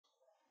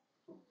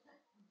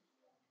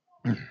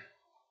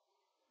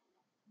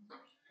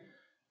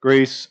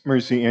Grace,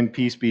 mercy, and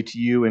peace be to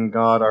you in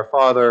God our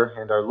Father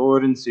and our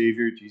Lord and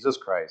Savior, Jesus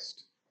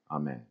Christ.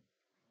 Amen.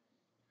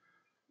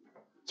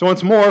 So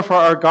once more for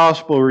our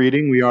gospel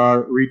reading, we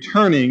are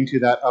returning to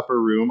that upper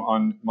room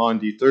on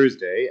Maundy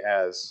Thursday,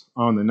 as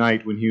on the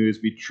night when he was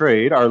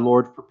betrayed, our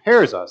Lord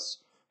prepares us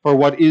for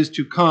what is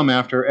to come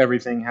after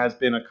everything has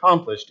been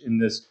accomplished in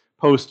this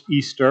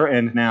post-Easter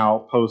and now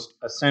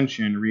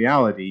post-Ascension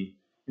reality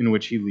in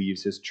which he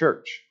leaves his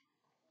church.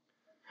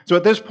 So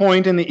at this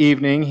point in the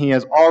evening, he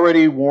has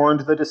already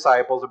warned the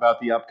disciples about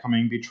the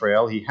upcoming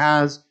betrayal. He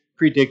has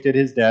predicted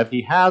his death.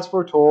 He has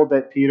foretold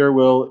that Peter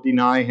will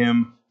deny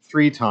him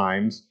 3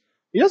 times.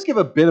 He does give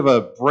a bit of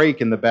a break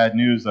in the bad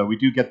news, though. We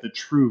do get the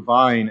true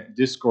vine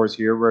discourse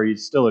here, where he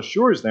still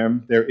assures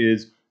them there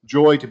is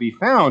joy to be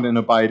found in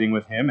abiding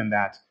with him, and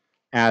that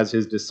as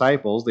his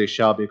disciples they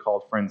shall be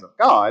called friends of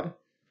God.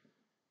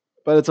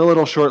 But it's a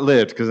little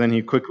short-lived, because then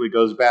he quickly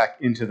goes back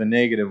into the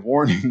negative,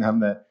 warning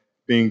them that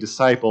being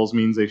disciples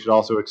means they should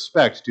also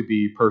expect to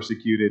be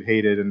persecuted,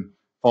 hated, and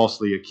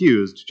falsely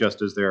accused,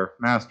 just as their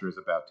master is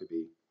about to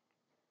be.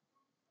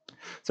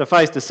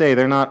 Suffice to say,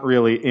 they're not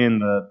really in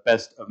the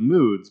best of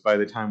moods by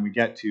the time we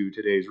get to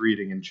today's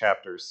reading in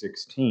chapter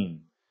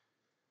 16.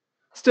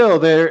 Still,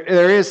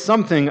 there is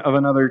something of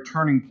another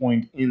turning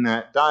point in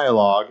that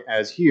dialogue,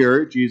 as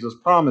here Jesus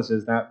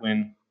promises that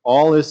when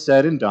all is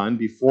said and done,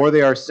 before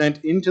they are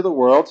sent into the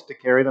world to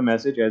carry the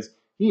message as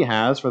he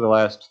has for the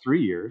last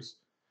 3 years,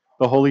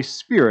 the Holy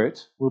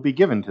Spirit will be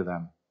given to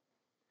them.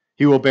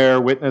 He will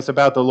bear witness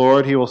about the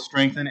Lord. He will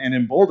strengthen and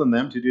embolden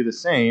them to do the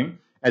same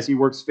as he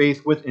works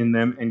faith within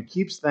them and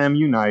keeps them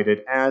united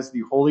as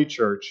the Holy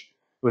Church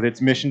with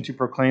its mission to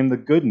proclaim the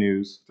good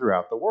news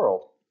throughout the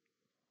world.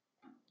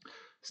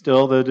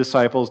 Still, the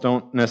disciples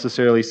don't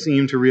necessarily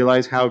seem to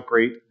realize how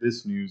great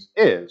this news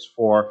is,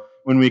 for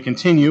when we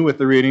continue with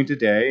the reading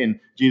today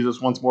and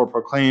Jesus once more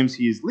proclaims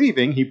he's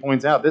leaving, he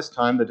points out this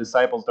time the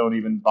disciples don't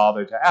even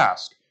bother to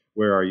ask,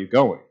 "Where are you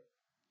going?"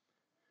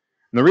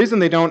 And the reason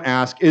they don't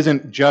ask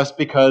isn't just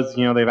because,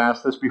 they've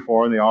asked this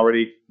before and they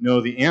already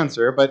know the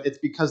answer, but it's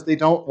because they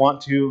don't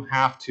want to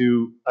have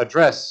to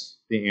address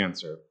the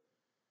answer.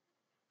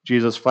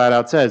 Jesus flat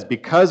out says,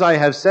 "Because I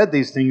have said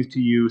these things to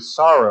you,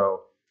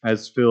 sorrow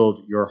has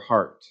filled your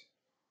heart."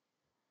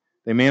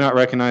 They may not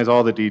recognize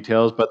all the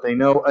details, but they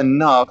know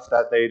enough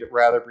that they'd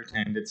rather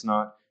pretend it's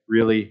not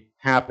really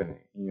happening.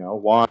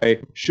 Why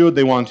should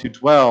they want to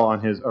dwell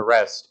on his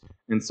arrest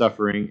and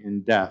suffering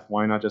and death?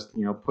 Why not just,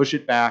 push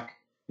it back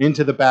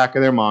into the back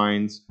of their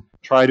minds,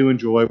 try to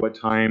enjoy what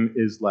time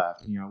is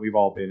left? We've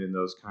all been in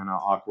those kind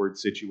of awkward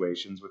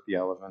situations with the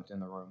elephant in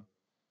the room.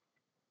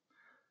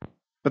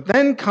 But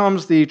then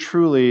comes the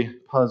truly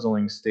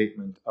puzzling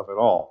statement of it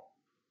all.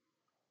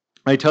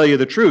 "I tell you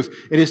the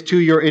truth, it is to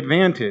your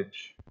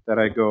advantage that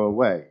I go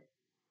away."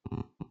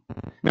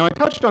 Now, I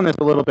touched on this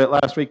a little bit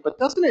last week, but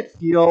doesn't it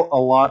feel a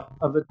lot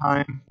of the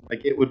time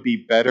like it would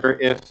be better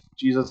if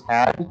Jesus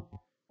had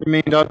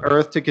remained on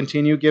earth to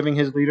continue giving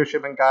his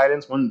leadership and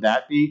guidance? Wouldn't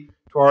that be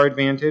to our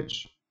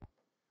advantage?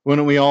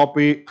 Wouldn't we all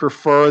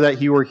prefer that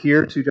he were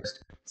here to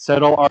just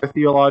settle our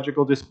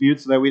theological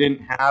disputes so that we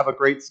didn't have a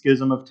great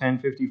schism of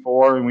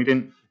 1054 and we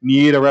didn't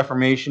need a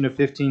reformation of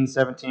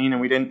 1517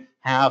 and we didn't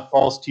have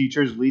false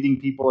teachers leading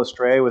people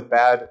astray with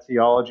bad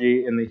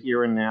theology in the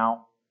here and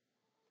now?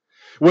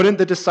 Wouldn't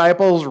the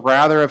disciples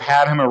rather have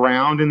had him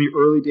around in the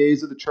early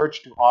days of the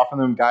church to offer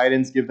them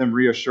guidance, give them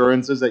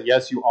reassurances that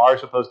yes, you are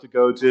supposed to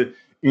go to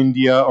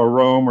India or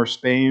Rome or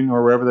Spain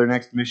or wherever their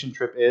next mission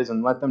trip is,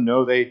 and let them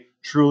know they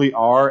truly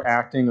are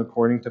acting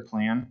according to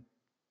plan?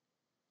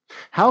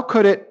 How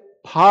could it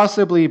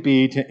possibly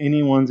be to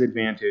anyone's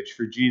advantage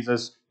for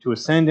Jesus to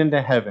ascend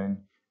into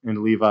heaven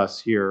and leave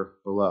us here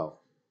below?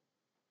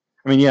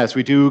 I mean, yes,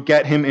 we do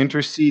get him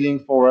interceding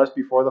for us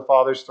before the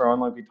Father's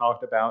throne, like we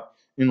talked about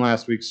in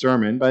last week's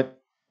sermon,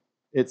 but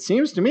it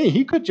seems to me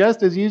he could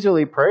just as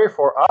easily pray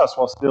for us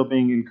while still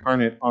being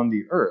incarnate on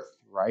the earth,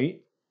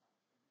 right?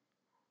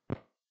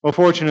 Well,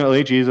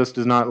 fortunately, Jesus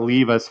does not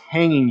leave us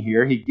hanging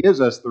here. He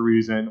gives us the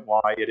reason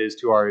why it is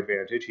to our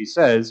advantage. He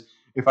says,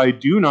 "If I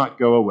do not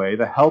go away,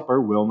 the Helper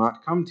will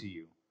not come to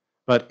you.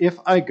 But if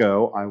I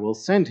go, I will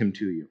send him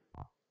to you."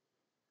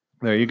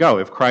 There you go.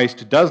 If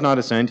Christ does not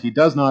ascend, he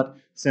does not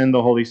send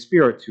the Holy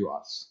Spirit to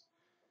us.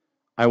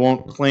 I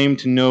won't claim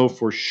to know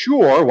for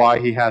sure why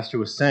he has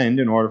to ascend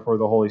in order for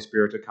the Holy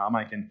Spirit to come.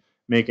 I can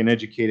make an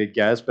educated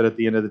guess, but at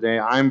the end of the day,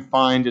 I'm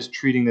fine just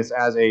treating this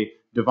as a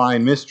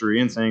divine mystery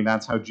and saying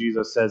that's how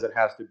Jesus says it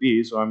has to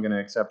be, so I'm going to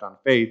accept on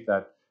faith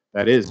that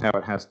that is how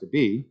it has to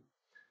be.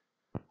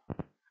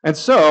 And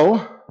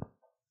so,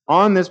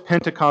 on this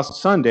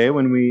Pentecost Sunday,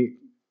 when we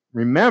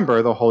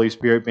remember the Holy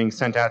Spirit being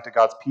sent out to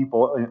God's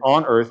people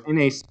on earth in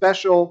a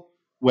special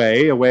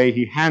way, a way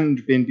he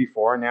hadn't been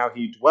before, and now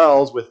he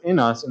dwells within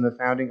us in the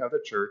founding of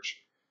the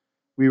church,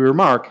 we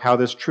remark how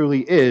this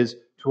truly is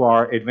to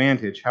our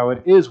advantage, how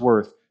it is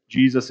worth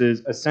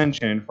Jesus'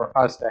 ascension for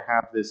us to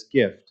have this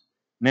gift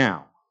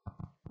now.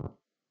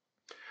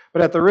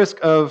 But at the risk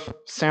of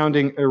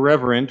sounding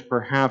irreverent,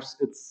 perhaps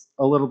it's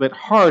a little bit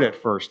hard at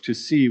first to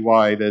see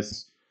why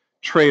this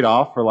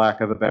trade-off, for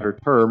lack of a better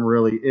term,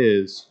 really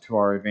is to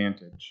our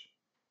advantage.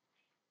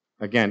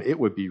 Again, it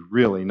would be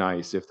really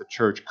nice if the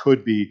church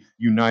could be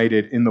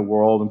united in the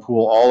world and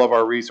pool all of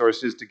our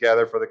resources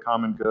together for the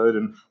common good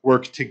and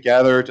work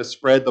together to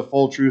spread the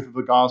full truth of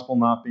the gospel,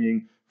 not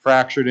being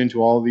fractured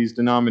into all of these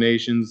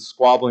denominations,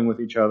 squabbling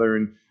with each other,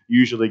 and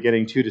usually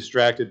getting too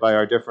distracted by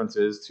our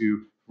differences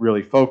to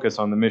really focus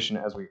on the mission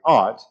as we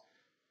ought.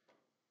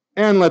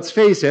 And let's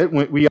face it,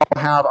 we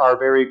all have our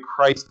very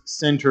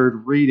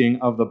Christ-centered reading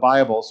of the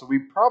Bible, so we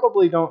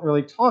probably don't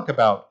really talk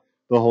about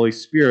the Holy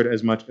Spirit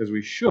as much as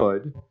we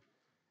should.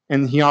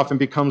 And he often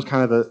becomes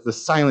kind of the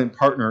silent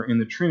partner in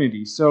the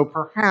Trinity. So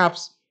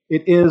perhaps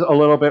it is a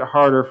little bit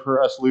harder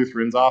for us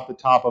Lutherans off the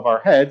top of our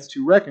heads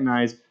to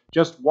recognize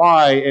just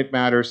why it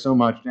matters so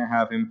much to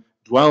have him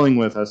dwelling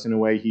with us in a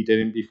way he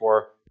didn't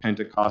before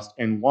Pentecost,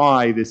 and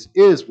why this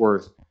is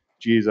worth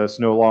Jesus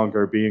no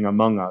longer being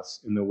among us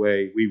in the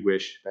way we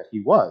wish that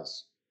he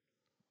was.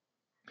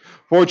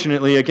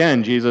 Fortunately,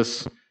 again,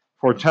 Jesus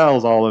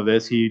foretells all of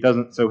this. He does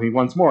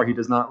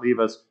not leave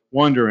us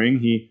wondering.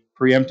 He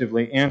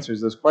preemptively answers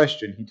this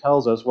question. He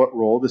tells us what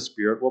role the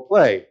Spirit will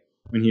play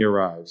when he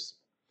arrives.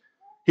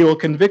 He will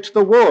convict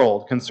the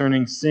world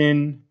concerning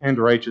sin and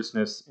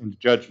righteousness and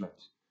judgment.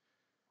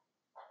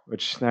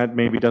 Which that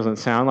maybe doesn't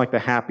sound like the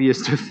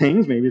happiest of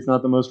things. Maybe it's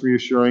not the most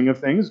reassuring of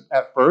things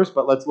at first,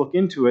 but let's look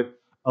into it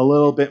a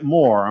little bit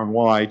more on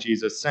why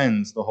Jesus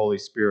sends the Holy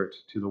Spirit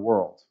to the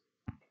world.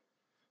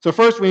 So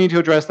first we need to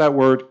address that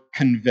word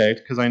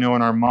convict, because I know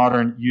in our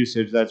modern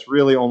usage that's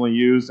really only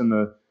used in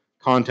the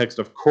context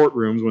of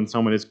courtrooms when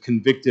someone is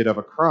convicted of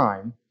a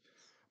crime.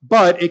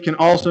 But it can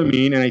also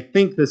mean, and I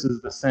think this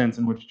is the sense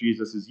in which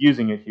Jesus is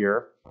using it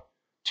here,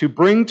 to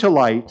bring to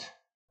light,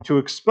 to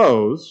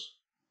expose,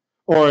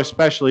 or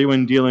especially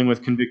when dealing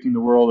with convicting the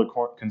world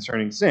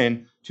concerning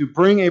sin, to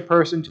bring a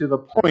person to the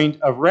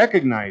point of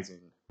recognizing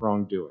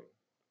wrongdoing.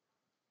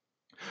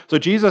 So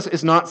Jesus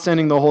is not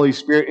sending the Holy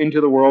Spirit into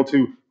the world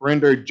to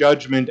render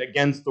judgment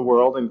against the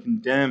world and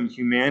condemn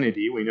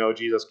humanity. We know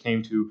Jesus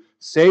came to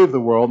save the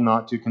world,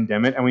 not to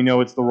condemn it, and we know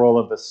it's the role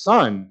of the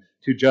Son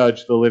to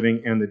judge the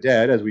living and the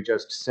dead, as we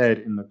just said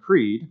in the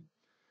Creed.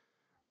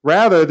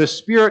 Rather, the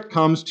Spirit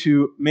comes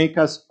to make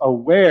us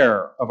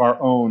aware of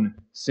our own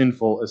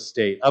sinful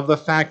estate, of the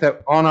fact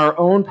that on our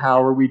own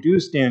power we do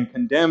stand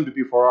condemned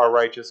before our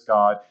righteous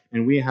God,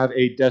 and we have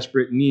a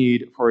desperate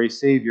need for a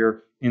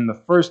Savior in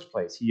the first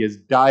place. He is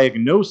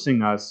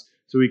diagnosing us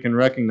so we can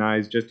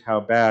recognize just how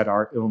bad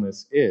our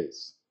illness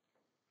is.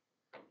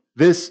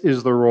 This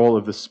is the role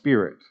of the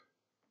Spirit.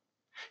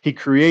 He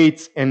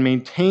creates and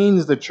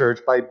maintains the church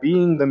by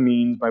being the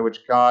means by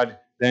which God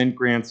then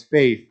grants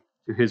faith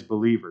to his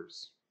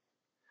believers.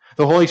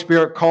 The Holy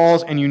Spirit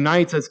calls and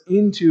unites us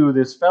into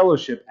this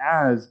fellowship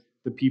as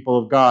the people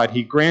of God.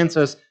 He grants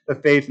us the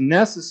faith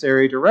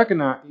necessary to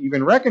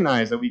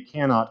recognize that we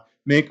cannot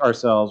make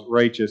ourselves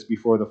righteous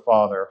before the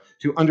Father,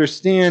 to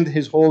understand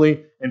his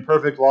holy and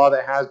perfect law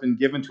that has been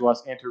given to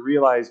us, and to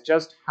realize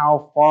just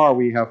how far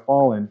we have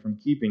fallen from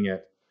keeping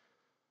it,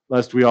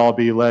 lest we all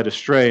be led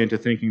astray into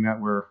thinking that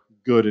we're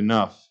good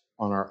enough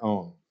on our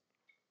own.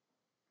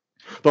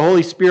 The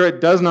Holy Spirit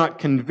does not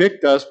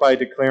convict us by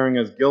declaring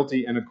us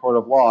guilty in a court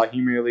of law. He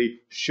merely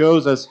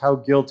shows us how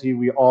guilty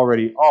we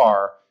already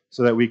are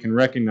so that we can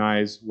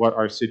recognize what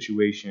our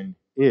situation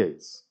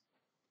is.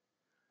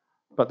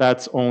 But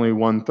that's only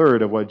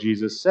 1/3 of what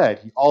Jesus said.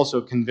 He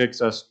also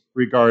convicts us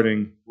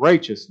regarding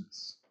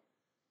righteousness.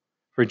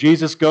 For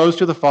Jesus goes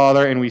to the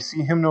Father and we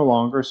see him no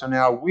longer, so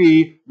now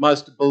we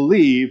must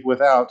believe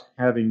without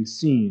having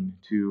seen,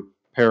 to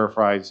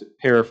paraphrase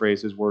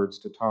his words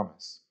to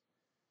Thomas.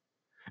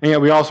 And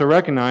yet we also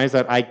recognize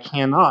that I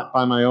cannot,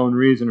 by my own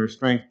reason or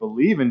strength,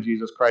 believe in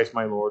Jesus Christ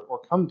my Lord or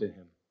come to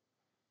him.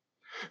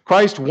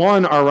 Christ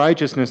won our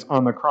righteousness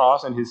on the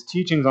cross, and his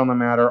teachings on the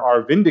matter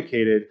are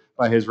vindicated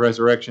by his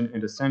resurrection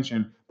and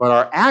ascension, but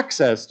our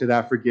access to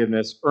that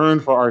forgiveness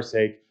earned for our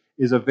sake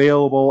is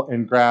available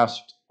and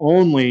grasped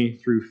only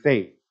through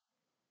faith.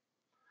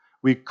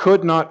 We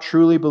could not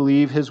truly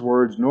believe his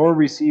words nor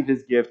receive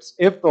his gifts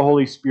if the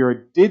Holy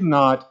Spirit did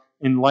not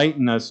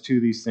enlighten us to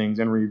these things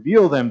and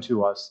reveal them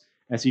to us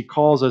as he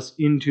calls us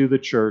into the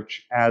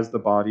church as the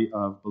body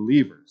of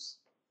believers.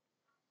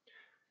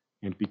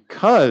 And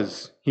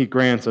because he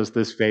grants us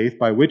this faith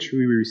by which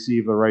we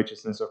receive the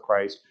righteousness of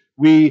Christ,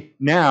 we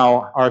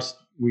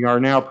are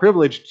now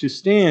privileged to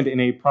stand in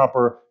a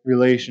proper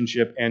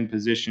relationship and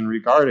position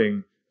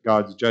regarding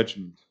God's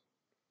judgment.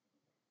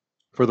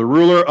 For the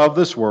ruler of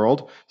this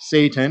world,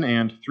 Satan,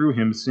 and through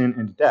him sin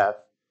and death,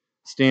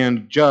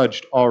 stand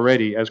judged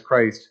already as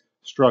Christ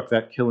struck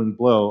that killing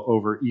blow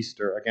over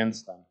Easter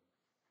against them.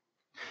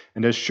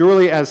 And as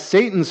surely as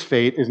Satan's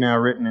fate is now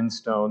written in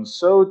stone,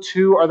 so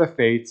too are the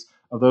fates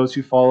of those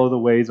who follow the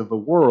ways of the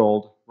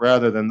world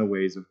rather than the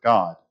ways of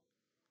God.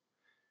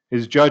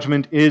 His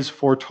judgment is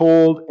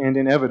foretold and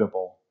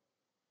inevitable.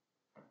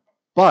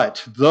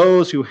 But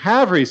those who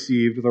have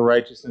received the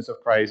righteousness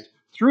of Christ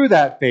through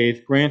that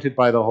faith granted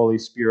by the Holy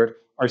Spirit,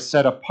 are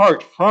set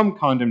apart from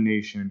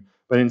condemnation,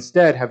 but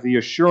instead have the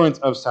assurance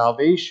of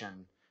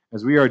salvation,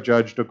 as we are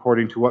judged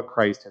according to what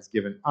Christ has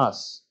given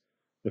us,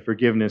 the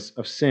forgiveness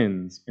of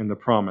sins and the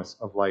promise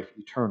of life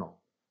eternal.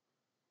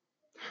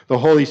 The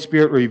Holy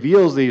Spirit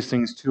reveals these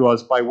things to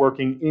us by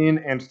working in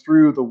and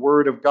through the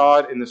Word of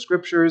God in the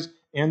Scriptures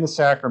and the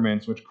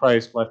sacraments which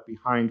Christ left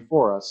behind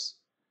for us,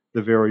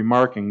 the very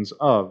markings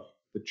of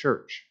the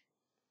church.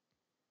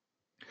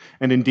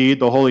 And indeed,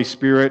 the Holy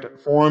Spirit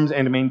forms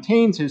and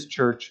maintains his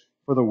church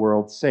for the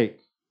world's sake.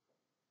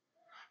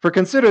 For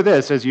consider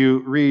this as you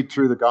read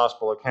through the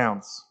gospel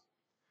accounts.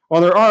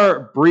 While there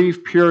are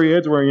brief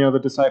periods where the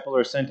disciples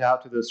are sent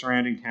out to the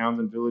surrounding towns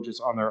and villages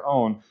on their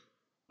own,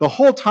 the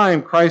whole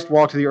time Christ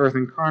walked the earth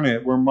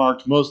incarnate were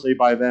marked mostly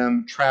by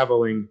them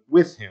traveling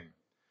with him,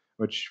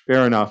 which,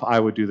 fair enough, I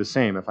would do the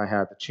same if I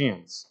had the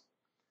chance.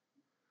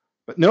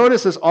 But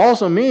notice this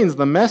also means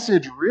the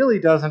message really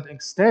doesn't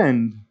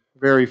extend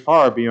very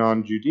far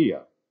beyond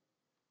Judea.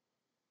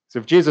 So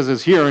if Jesus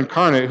is here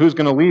incarnate, who's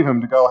going to leave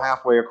him to go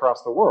halfway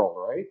across the world,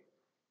 right?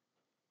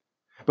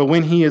 But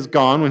when he is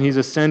gone, when he's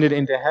ascended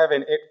into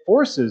heaven, it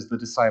forces the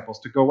disciples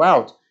to go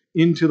out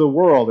into the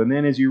world. And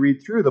then as you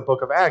read through the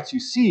book of Acts, you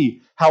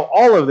see how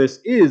all of this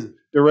is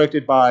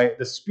directed by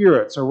the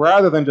Spirit. So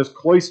rather than just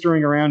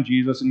cloistering around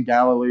Jesus in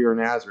Galilee or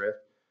Nazareth,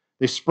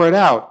 they spread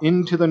out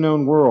into the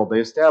known world. They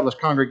establish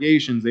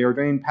congregations. They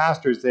ordain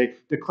pastors. They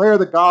declare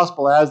the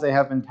gospel as they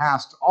have been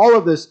tasked. All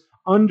of this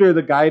under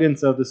the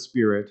guidance of the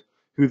Spirit,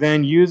 who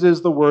then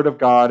uses the word of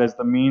God as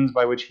the means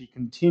by which he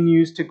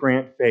continues to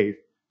grant faith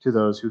to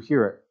those who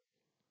hear it.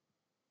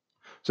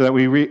 So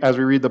that as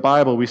we read the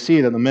Bible, we see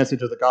that the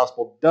message of the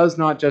gospel does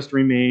not just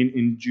remain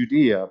in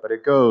Judea, but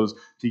it goes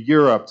to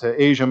Europe,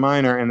 to Asia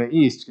Minor and the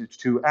East,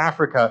 to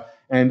Africa,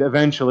 and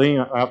eventually,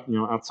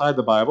 outside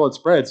the Bible, it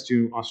spreads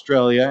to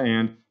Australia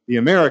and the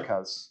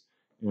Americas.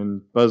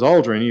 And Buzz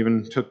Aldrin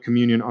even took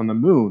communion on the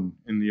moon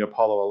in the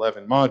Apollo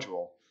 11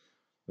 module.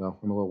 So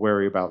I'm a little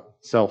wary about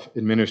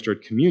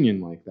self-administered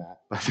communion like that,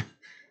 but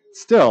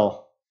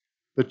still,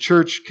 the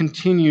church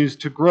continues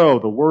to grow.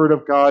 The word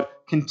of God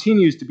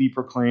continues to be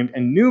proclaimed,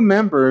 and new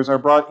members are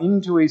brought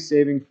into a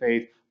saving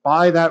faith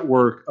by that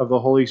work of the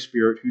Holy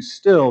Spirit, who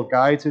still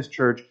guides his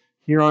church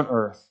here on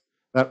earth,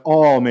 that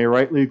all may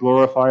rightly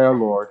glorify our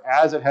Lord,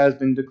 as it has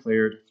been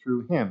declared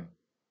through him.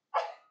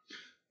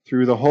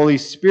 Through the Holy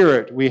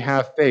Spirit we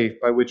have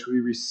faith by which we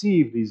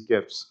receive these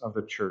gifts of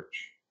the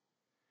church.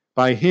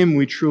 By him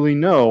we truly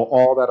know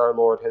all that our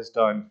Lord has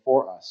done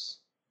for us.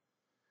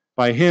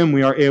 By him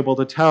we are able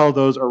to tell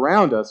those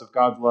around us of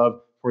God's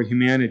love for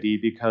humanity,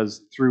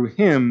 because through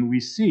him we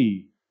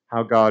see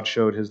how God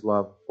showed his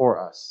love for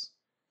us.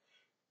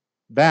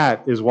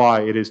 That is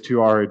why it is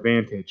to our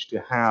advantage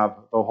to have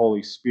the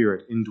Holy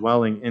Spirit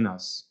indwelling in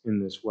us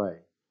in this way.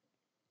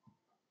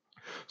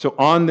 So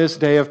on this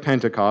day of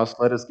Pentecost,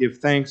 let us give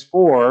thanks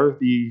for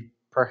the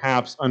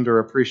perhaps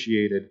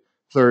underappreciated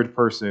third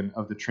person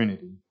of the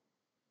Trinity.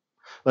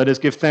 Let us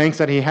give thanks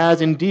that he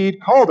has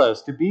indeed called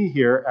us to be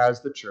here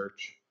as the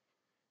church.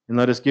 And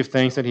let us give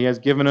thanks that he has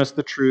given us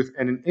the truth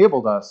and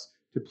enabled us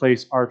to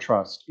place our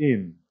trust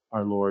in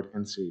our Lord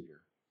and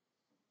Savior.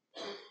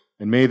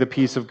 And may the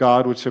peace of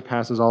God, which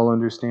surpasses all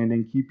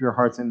understanding, keep your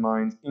hearts and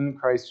minds in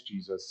Christ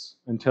Jesus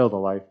until the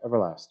life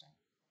everlasting.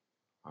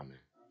 Amen.